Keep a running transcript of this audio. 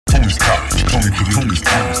Tony's top. Tony's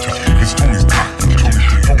top. It's Tony's top.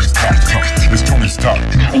 Tony's top. It's Tony's top.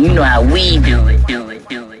 And you know how we do it.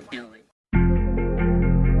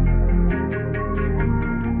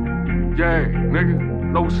 Yeah, nigga.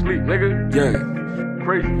 No sleep, nigga. Yeah.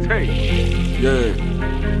 Crazy tape. Yeah.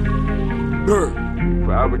 Brr.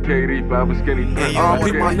 Forever KD, forever skinny. Yeah, you know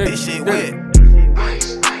pick my this shit wet.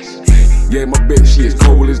 Yeah, my bitch, she as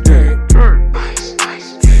cold as damn.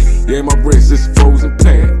 Yeah, my wrist is frozen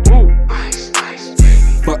pan.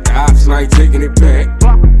 Fuck the ops and I ain't taking it back.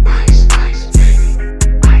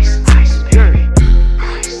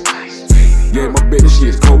 Yeah, my bitch, she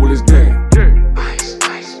as cold as damn.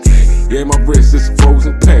 Yeah, my wrist is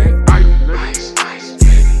frozen pan.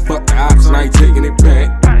 Fuck the ops and I ain't taking it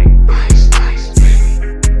back.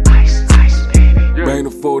 Bang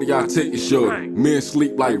the 40, I take it shorty. Men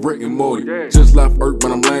sleep like Rick and Morty. Just left Earth,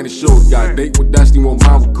 but I'm landing shorty. Got a date with Destiny on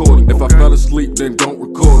my recording. If I fell asleep, then don't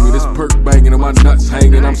record me. This perk banging and my nuts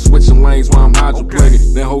hanging. I'm switching lanes while I'm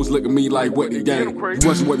hydroplaning. Then hoes look at me like what they gaining. You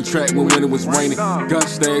wasn't with the track when it was raining. Gun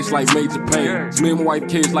stash like Major Payne. It's me and my wife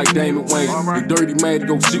kids like Damon Wayne. You dirty man to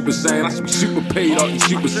go super saiyan. I should be super paid off these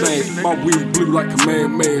super saiyans. My weed blue like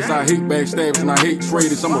Kamehamehas. I hate backstabs and I hate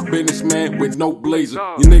traders. I'm a businessman with no blazer.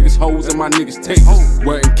 You niggas hoes and my niggas takers.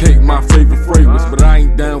 Wet and cake, my favorite fragrance, but I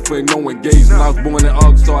ain't down for no engagement. I was born in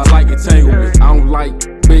August, so I like entanglements. I don't like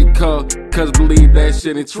big cause believe that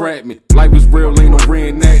shit entrapment. Life is real, ain't no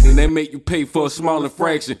reenacting. They make you pay for a small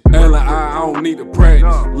infraction. L and I don't need to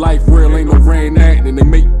practice. Life real, ain't no reenacting. They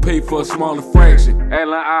make you pay for a small infraction.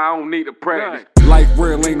 L and I don't need to practice. Life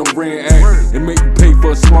real, ain't no reenacting. They make you pay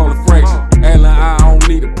for a small infraction. L and I don't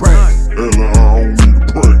need to practice. L and I don't need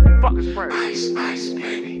to pray. Fuck is practice.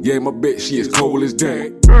 Yeah, my bitch, she as cold as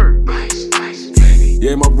damn.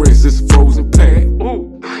 Yeah, my wrist is frozen pan.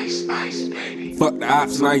 Fuck the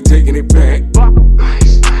ops and I ain't taking it back.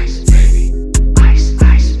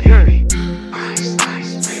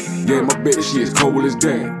 Yeah, my bitch, she as cold as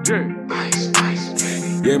damn.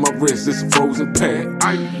 Yeah, my wrist is frozen pan.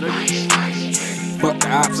 Fuck the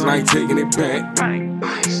ops and I ain't taking it back.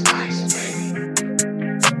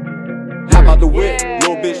 Hop out the whip,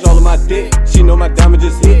 little bitch all in my dick. She know my diamond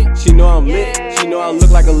just hit. She know I'm lit. She know I look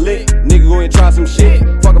like a lick. Nigga go and try some shit.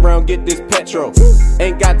 Fuck around, get this petrol.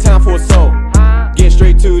 Ain't got time for a soul. Get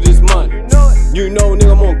straight to this money. You know,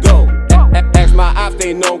 nigga, I'm gon' go. Ask my ops,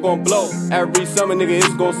 they know I'm gon' blow. Every summer, nigga,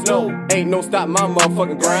 it's gon' snow. Ain't no stop my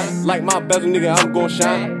motherfucking grind. Like my bezel, nigga, I'm gon'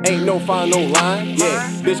 shine. Ain't no fine, no line. Yeah,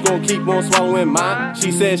 bitch gon' keep on swallowing mine.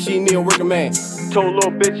 She said she need a working man. Told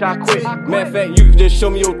little bitch I quit. Matter of fact, you can just show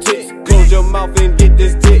me your tits. Close your mouth and get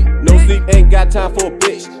this dick. No sleep, ain't got time for a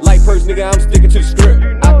bitch. Like purse, nigga, I'm sticking to the script.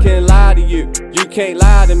 I can't lie to you, you can't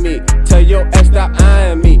lie to me. Tell your ex stop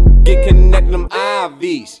eyeing me. Get connected them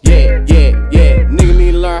IVs. Yeah. Nigga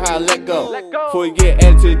need to learn how to let go before you get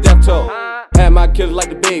added to the death toll. Had my killers like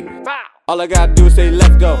the baby. All I gotta do is say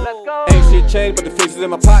let's go. Ain't shit changed but the faces in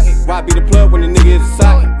my pocket. Why be the plug when the nigga is a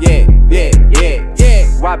socket? Yeah.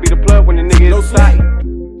 Why be the plug when the nigga is a socket?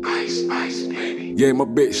 Yeah, my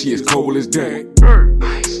bitch, she as cold as damn.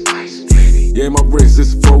 Yeah, my wrist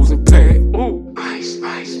is frozen pan.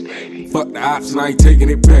 Fuck the ops and I ain't taking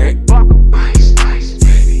it back.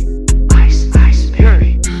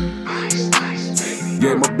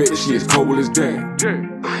 Yeah, my bitch, she as cold as damn.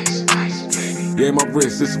 Yeah, my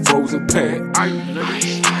wrist is frozen pan.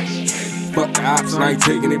 Fuck the ops and I ain't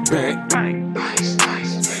taking it back.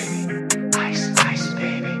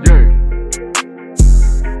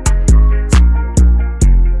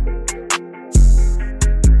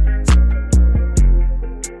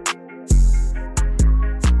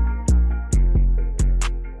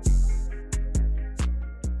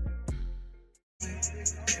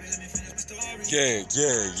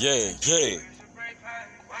 Yeah.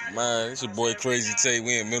 Man, it's your boy Krazy Tay.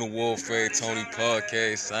 We in Mental Warfare, Tony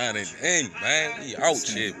Podcast, signing in, man. We out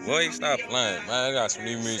here, boy. Stop playing, man. I got some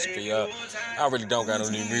new music for y'all. I really don't got no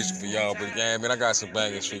new music for y'all, but yeah, man, I got some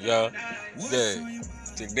bangers for y'all. Yeah,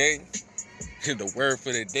 today, the word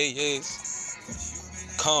for the day is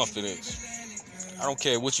confidence. I don't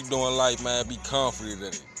care what you do in life, man. Be confident in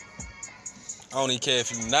it. I don't even care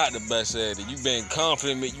if you're not the best at it. You being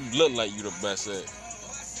confident make you look like you the best at it.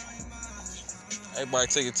 Everybody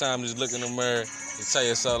take your time to just look in the mirror and tell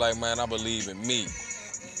yourself, like, man, I believe in me.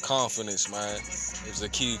 Confidence, man, is the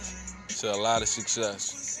key to a lot of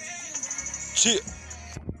success. Chill.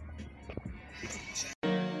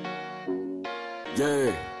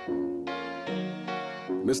 Yeah.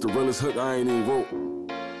 Mr. Realest hook I ain't even wrote.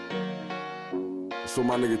 That's for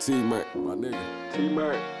my nigga T-Mac. My nigga.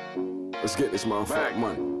 T-Mac. Let's get this motherfucking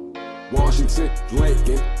money. Washington,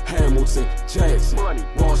 Lincoln, Hamilton, Jackson. Money.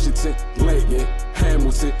 Washington, Lincoln,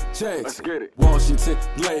 Hamilton, Jackson. Let's get it. Washington,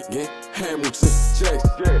 Lincoln, Hamilton,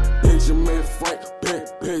 Jackson. Yeah. Benjamin Frank,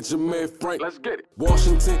 Benjamin Frank. Let's get it.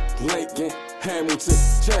 Washington, Lincoln, Hamilton,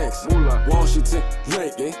 Jackson. Moolah. Washington,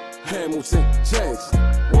 Lincoln, Hamilton, Jackson.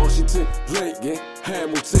 Washington, Lincoln,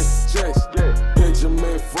 Hamilton, Jackson. Yeah.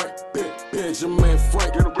 Benjamin Frank, Benjamin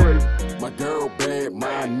Frank. Get 'em ready. My girl bad,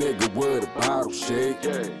 my nigga with a bottle shake.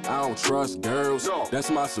 Yeah. I don't trust girls, No.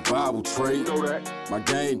 that's my survival trait. You know that. My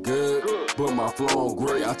game good, but my flow on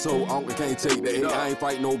great. I told Uncle can't take the hate. I ain't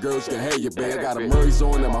fight no girls, can have your bag. Got a Murray's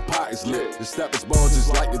on and my pockets lit. The step is ball just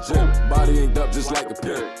like the gym. Body ain't up just like a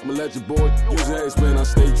pimp. I'm a legend boy, use a head spin. I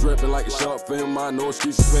stay dripping like a shark fin. My no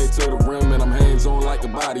excuses fade to the rim, and I'm hands on like a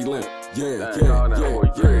body limp. Yeah.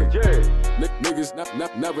 Niggas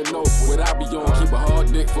never know what I be on. Keep a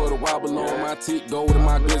hard dick for the wobble on. My teeth gold and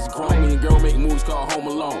my glizzy chrome. Me and girl make moves called Home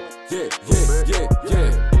Alone. Yeah.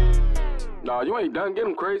 Nah, you ain't done. Get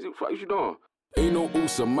him crazy. What you doing? Ain't no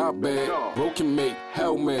oosa, my bad. No. Broken mate,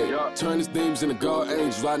 hell man. Yeah. Turn his demons into God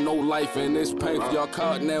angels. I know life and it's painful. Y'all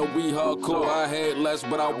caught now, we hardcore. I had less,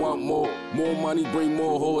 but I want more. More money, bring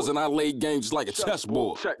more whores, and I lay games just like a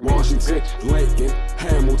chessboard. Check. Washington, Lincoln,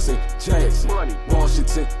 Hamilton, Jackson. Money.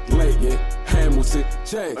 Washington, Lincoln, Hamilton,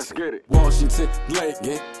 Jackson. Let's get it. Washington,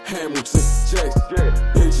 Lincoln, Hamilton, Jackson.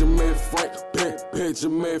 Yeah. Benjamin Frank,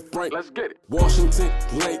 Benjamin Frank. Let's get it. Washington,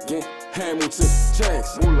 Lincoln, Hamilton,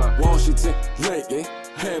 Jackson. Moolah. Washington, Lincoln,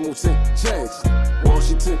 Hamilton, Jackson.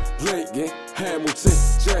 Washington, Lincoln, Hamilton,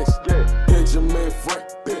 Jackson. Yeah. Benjamin Frank,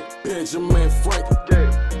 Benjamin Frank.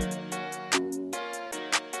 Yeah.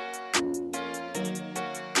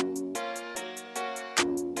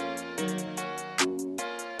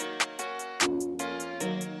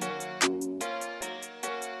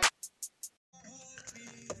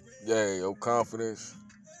 Yeah, your confidence.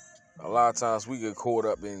 A lot of times we get caught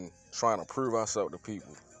up in trying to prove ourselves to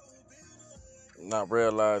people. Not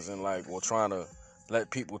realizing, or trying to let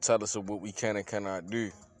people tell us what we can and cannot do.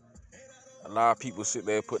 A lot of people sit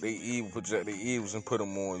there, project their evils and put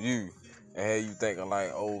them on you. And have you thinking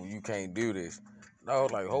oh, you can't do this. No,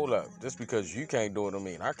 hold up. Just because you can't do it, don't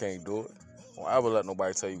mean I can't do it. Don't ever let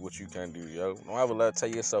nobody tell you what you can do, yo. Don't ever tell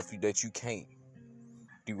yourself that you can't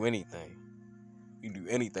do anything. You do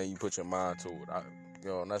anything you put your mind to it.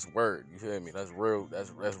 And that's word. You hear me? That's real.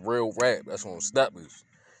 That's real rap. That's on steppers.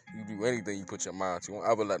 You do anything you put your mind to. Don't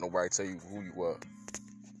ever let nobody tell you who you are.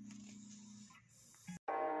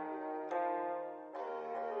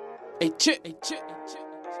 Hey, chick.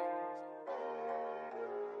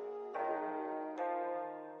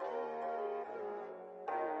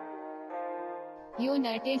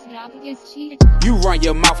 You run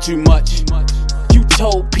your mouth too much. You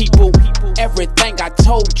told people everything I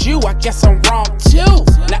told you. I guess I'm wrong too.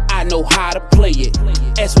 Now I know how to play it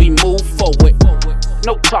as we move forward.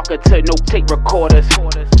 No talker to no tape recorders.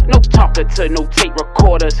 No talker to no tape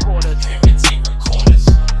recorders.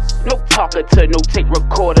 No talker to no tape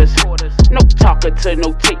recorders. No talker to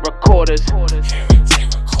no tape recorders.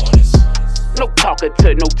 No talker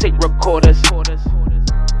to no tape recorders.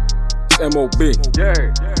 M.O.B.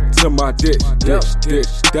 Yeah. To my dish. That's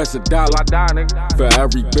 $1 nigga. for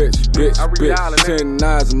every bitch. Every dollar, nigga. 10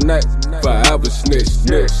 nines a neck, forever snitch.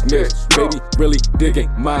 Baby, really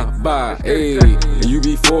digging my vibe, ayy. And you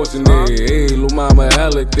be forcing it, ayy. Lil' mama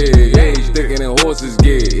hella thick, ayy. Sticking in horses,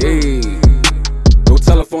 get, ayy. No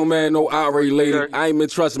telephone man, no irate lady. I ain't been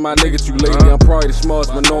trusting my niggas too lately. I'm probably the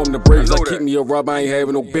smartest, but know I'm the bravest. I keep me a rub, I ain't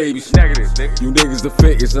having no babies. Negative, nigga. You niggas the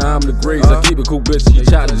fakest, and I'm the greatest. I keep it cool, bitch. She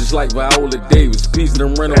chopped just like Viola Davis. Piece of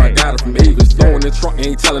them rental, I got it from Avis. Throwing in the trunk,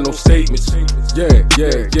 ain't telling no statements. Yeah.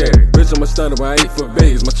 Bitch, I'm a stunner, but I ain't for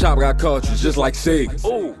Vegas. My chopper got cartridge just like Sega.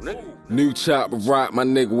 Ooh, nigga. New chopper rock, my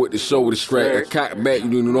nigga with the shoulder strap. I cock back,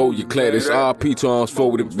 you know you clad. It's RP times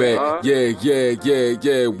forward back. Yeah.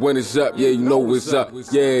 When it's up, yeah, you know it's up.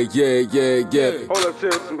 Yeah. Hold up,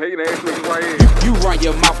 chill. Some hating ass niggas right here. You run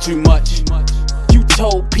your mouth too much. You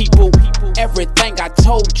told people everything I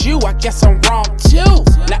told you. I guess I'm wrong too.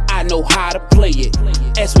 Now I know how to play it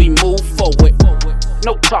as we move forward.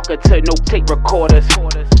 No talker to no tape recorders.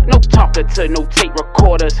 No talker to no tape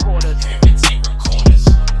recorders.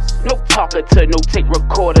 No talker to no tape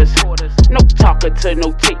recorders. No talker to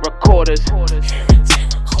no tape recorders.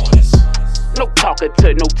 No talker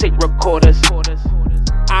to no tape recorders.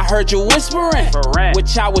 I heard you whispering,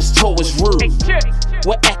 which I was told was rude.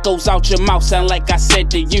 What echoes out your mouth sound like I said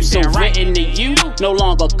to you. So written to you, no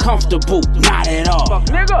longer comfortable, not at all.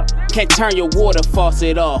 Can't turn your water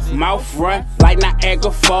faucet off. Mouth run like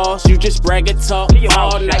Niagara Falls. You just brag and talk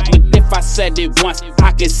all night with different If I said it once,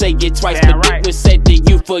 I can say it twice. But it was said to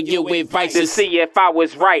you for your advice to see if I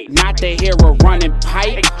was right. Not to hear a running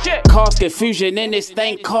pipe. Cause confusion in this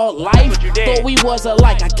thing called life. Thought we was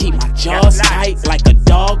alike. I keep my jaws tight like a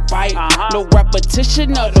dog bite. No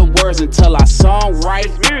repetition of the words until I song right.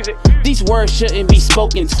 These words shouldn't be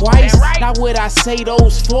spoken twice. Now would I say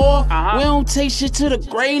those four? We don't take shit to the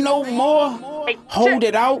grave no more. Hold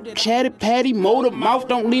it out, chatty patty, motor mouth.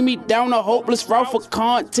 Don't lead me down a hopeless route for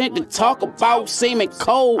content to talk about seeming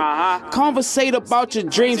cold. Conversate about your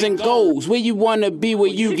dreams and goals. Where you wanna be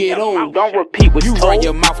when you get old. Don't repeat what you run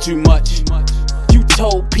your mouth too much. You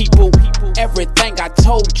told people everything I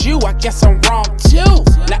told you. I guess I'm wrong too.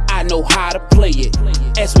 Now I know how to play it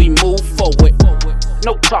as we move forward.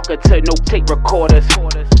 No talker to no tape recorders.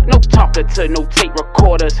 No talker to no tape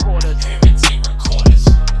recorders.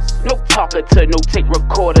 No talker to no tape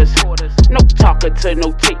recorders. No talker to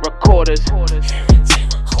no tape recorders.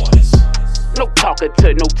 No talker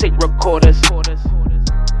to no tape recorders.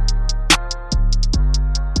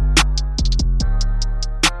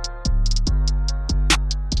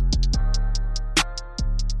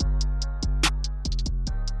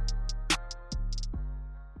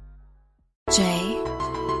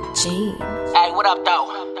 J.G. Hey, what up, though?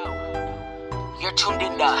 You're tuned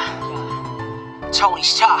in to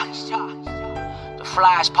Tony's Talk, the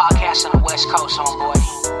flyest podcast on the West Coast, homeboy.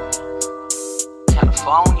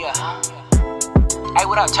 California. Hey,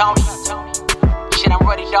 what up, Tony? Shit, I'm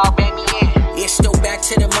ready, dog, bang me in. It's still back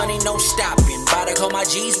to the money, no stopping. About to call my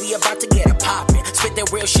G's, we about to get it poppin'. Spit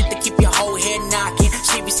that real shit to keep your whole head knocking.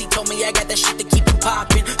 CBC told me I got that shit to keep it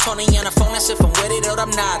poppin'. Tony on the phone, that's if I'm with it or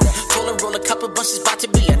I'm not. Pull and roll a couple bunches, about to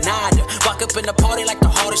be a nada. Walk up in the party like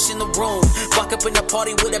the hardest in the room. Walk up in the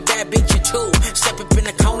party with a bad bitch or two. Step up in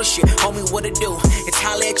the corner, shit, homie, what it do? It's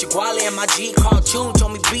holla at your guale and my G cartoon.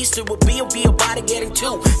 Told me beast it would be about to get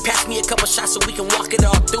into. Pass me a couple shots so we can walk it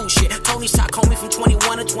all through, shit. Tony's Talk, homie, from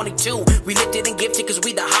 21 to 22. We lifted and gifted cause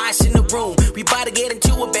we the highest in the room. We about to get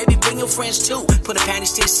into it, baby, bring your friends too. Put the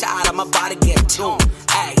panties to the side, I'm about to get into 'em.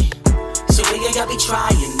 Ay. So when you be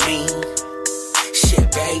trying me, shit,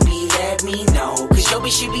 baby, let me know. Cause your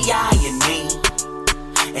bitch, she be eyeing me,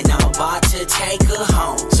 and I'm about to take her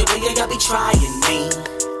home. So when you be trying me,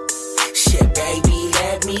 shit, baby,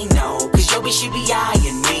 let me know. Cause your bitch, she be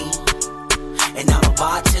eyeing me, and I'm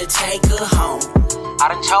about to take her home. I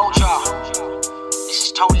done told y'all, this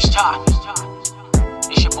is Tony's Talk.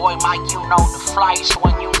 It's your boy Mike, you know, the flyest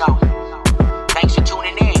one you know. Thanks for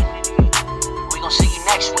tuning in. We gon' see you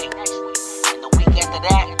next week, and the week after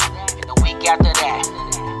that, and the week after that.